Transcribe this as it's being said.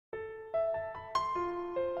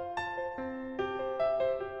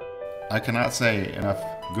I cannot say enough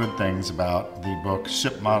good things about the book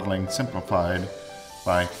Ship Modeling Simplified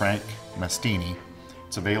by Frank Mastini.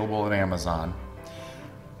 It's available at Amazon.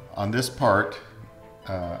 On this part,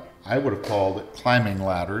 I would have called it climbing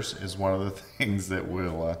ladders is one of the things that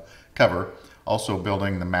we'll cover. Also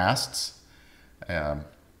building the masts, and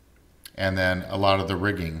then a lot of the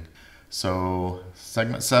rigging. So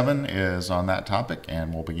segment 7 is on that topic,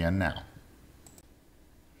 and we'll begin now.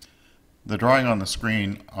 The drawing on the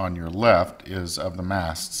screen on your left is of the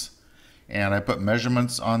masts, and I put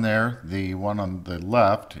measurements on there. The one on the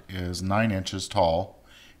left is 9 inches tall,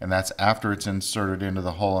 and that's after it's inserted into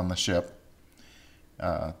the hull on the ship.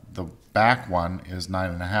 The back one is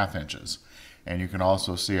 9.5 inches, and you can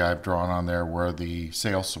also see I've drawn on there where the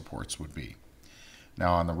sail supports would be.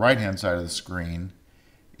 Now on the right hand side of the screen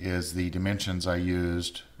is the dimensions I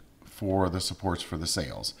used for the supports for the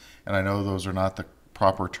sails, and I know those are not the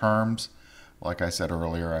proper terms. Like I said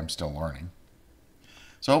earlier, I'm still learning.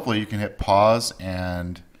 So hopefully you can hit pause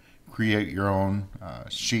and create your own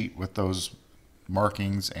sheet with those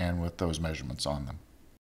markings and with those measurements on them.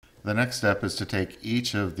 The next step is to take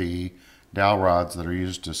each of the dowel rods that are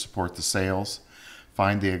used to support the sails,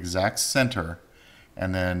 find the exact center,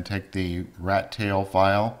 and then take the rat tail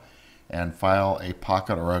file and file a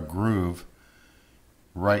pocket or a groove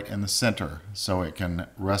right in the center so it can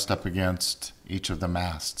rest up against each of the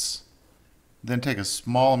masts. Then take a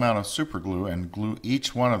small amount of super glue and glue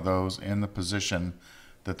each one of those in the position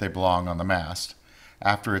that they belong on the mast.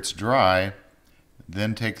 After it's dry,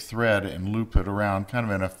 then take thread and loop it around kind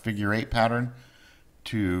of in a figure 8 pattern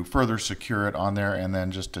to further secure it on there, and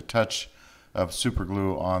then just a touch of super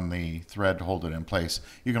glue on the thread to hold it in place.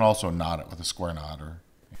 You can also knot it with a square knot.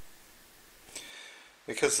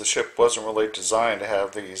 Because the ship wasn't really designed to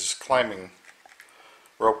have these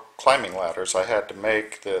rope climbing ladders, I had to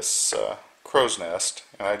make this crow's nest,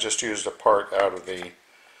 and I just used a part out of the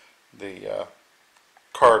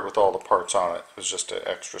card with all the parts on it. It was just an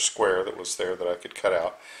extra square that was there that I could cut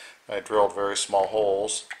out. I drilled very small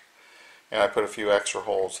holes, and I put a few extra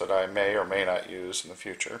holes that I may or may not use in the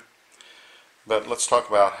future. But let's talk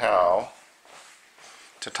about how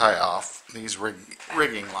to tie off these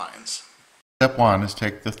rigging lines. Step 1 is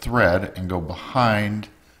take the thread and go behind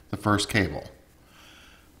the first cable.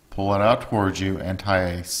 Pull it out towards you and tie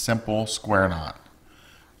a simple square knot.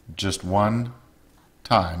 Just one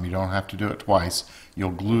time. You don't have to do it twice.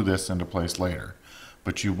 You'll glue this into place later.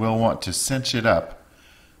 But you will want to cinch it up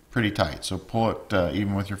pretty tight. So pull it,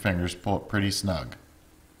 even with your fingers, pull it pretty snug.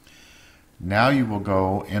 Now you will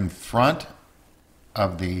go in front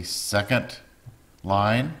of the second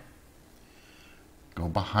line, go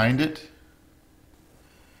behind it,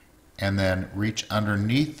 and then reach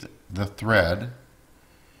underneath the thread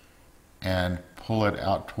and pull it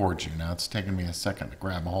out towards you. Now it's taken me a second to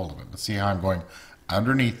grab a hold of it, but see how I'm going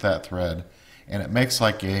underneath that thread, and it makes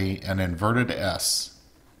like an inverted S.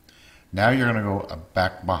 Now you're going to go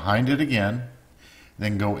back behind it again,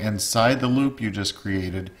 then go inside the loop you just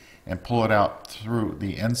created and pull it out through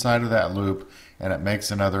the inside of that loop, and it makes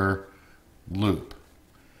another loop.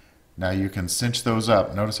 Now you can cinch those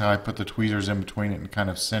up. Notice how I put the tweezers in between it and kind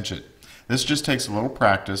of cinch it. This just takes a little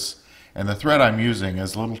practice, and the thread I'm using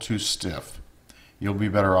is a little too stiff. You'll be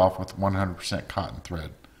better off with 100% cotton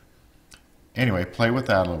thread. Anyway, play with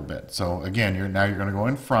that a little bit. So again, now you're going to go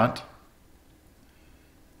in front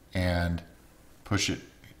and push it.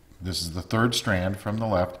 This is the third strand from the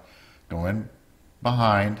left. Go in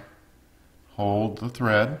behind, hold the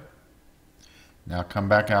thread. Now come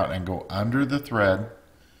back out and go under the thread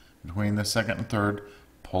between the second and third.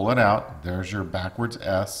 Pull it out. There's your backwards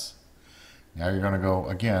S. Now you're going to go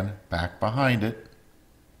again back behind it.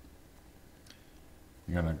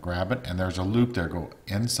 You're going to grab it, and there's a loop there. Go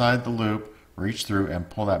inside the loop, reach through, and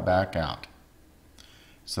pull that back out.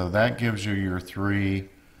 So that gives you your 3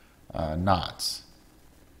 knots.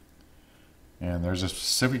 And there's a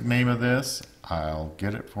specific name of this. I'll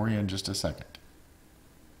get it for you in just a second.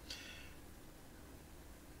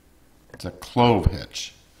 It's a clove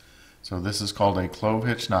hitch. So this is called a clove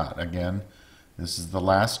hitch knot. Again, this is the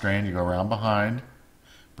last strand. You go around behind,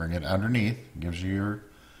 bring it underneath, gives you your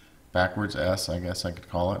backwards S, I guess I could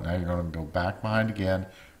call it. Now you're going to go back behind again,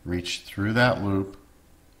 reach through that loop,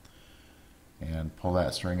 and pull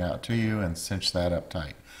that string out to you and cinch that up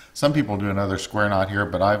tight. Some people do another square knot here,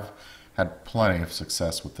 but I've had plenty of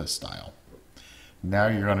success with this style. Now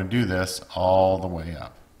you're going to do this all the way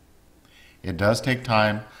up. It does take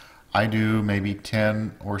time. I do maybe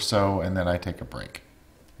 10 or so, and then I take a break.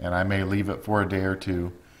 And I may leave it for a day or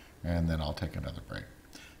two, and then I'll take another break.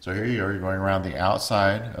 So here you are, you're going around the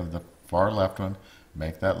outside of the far left one,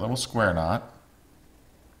 make that little square knot,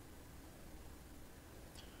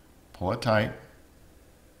 pull it tight.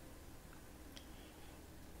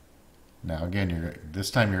 Now again, this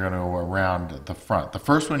time you're going to go around the front. The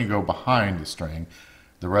first one you go behind the string.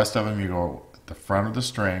 The rest of them you go at the front of the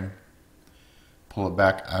string, pull it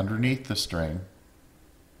back underneath the string,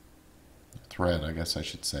 thread I guess I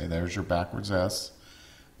should say. There's your backwards S.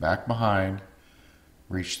 Back behind,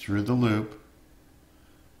 reach through the loop,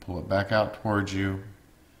 pull it back out towards you,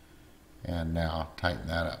 and now tighten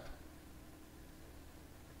that up.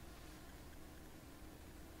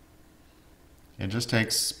 It just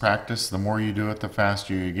takes practice. The more you do it, the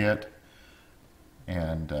faster you get.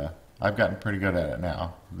 And I've gotten pretty good at it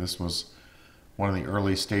now. This was one of the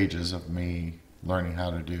early stages of me learning how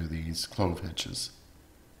to do these clove hitches.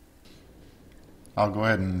 I'll go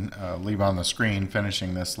ahead and leave on the screen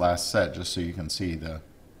finishing this last set just so you can see the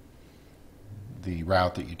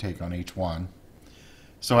route that you take on each one.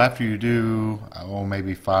 So after you do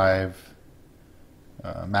maybe 5,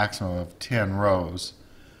 maximum of 10 rows,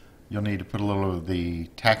 you'll need to put a little of the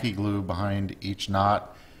tacky glue behind each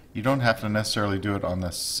knot. You don't have to necessarily do it on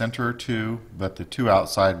the center 2, but the 2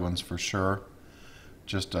 outside ones for sure.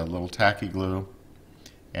 Just a little tacky glue.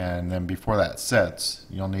 And then before that sets,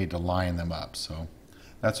 you'll need to line them up. So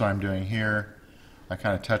that's what I'm doing here. I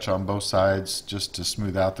kind of touch on both sides just to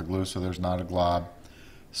smooth out the glue so there's not a glob.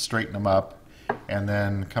 Straighten them up and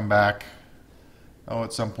then come back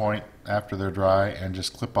at some point after they're dry and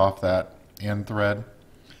just clip off that end thread.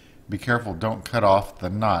 Be careful, don't cut off the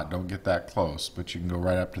knot, don't get that close, but you can go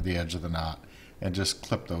right up to the edge of the knot and just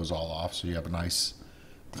clip those all off so you have a nice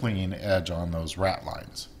clean edge on those rat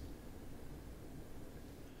lines.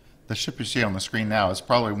 The ship you see on the screen now is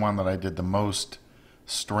probably one that I did the most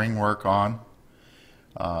string work on.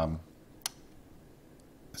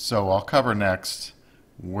 So I'll cover next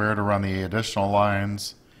where to run the additional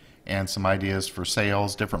lines and some ideas for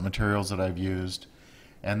sails, different materials that I've used,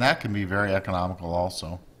 and that can be very economical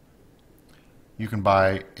also. You can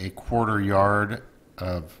buy a 1/4 yard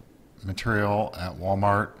of material at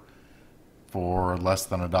Walmart for less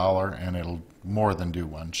than $1 and it'll more than do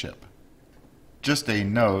one ship. Just a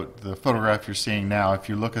note, the photograph you're seeing now, if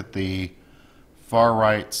you look at the far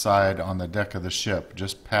right side on the deck of the ship,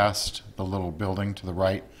 just past the little building to the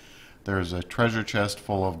right, there's a treasure chest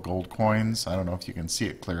full of gold coins. I don't know if you can see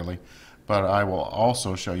it clearly, but I will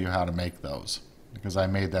also show you how to make those because I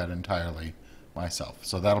made that entirely myself.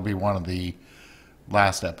 So that'll be one of the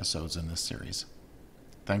last episodes in this series.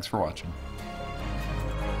 Thanks for watching.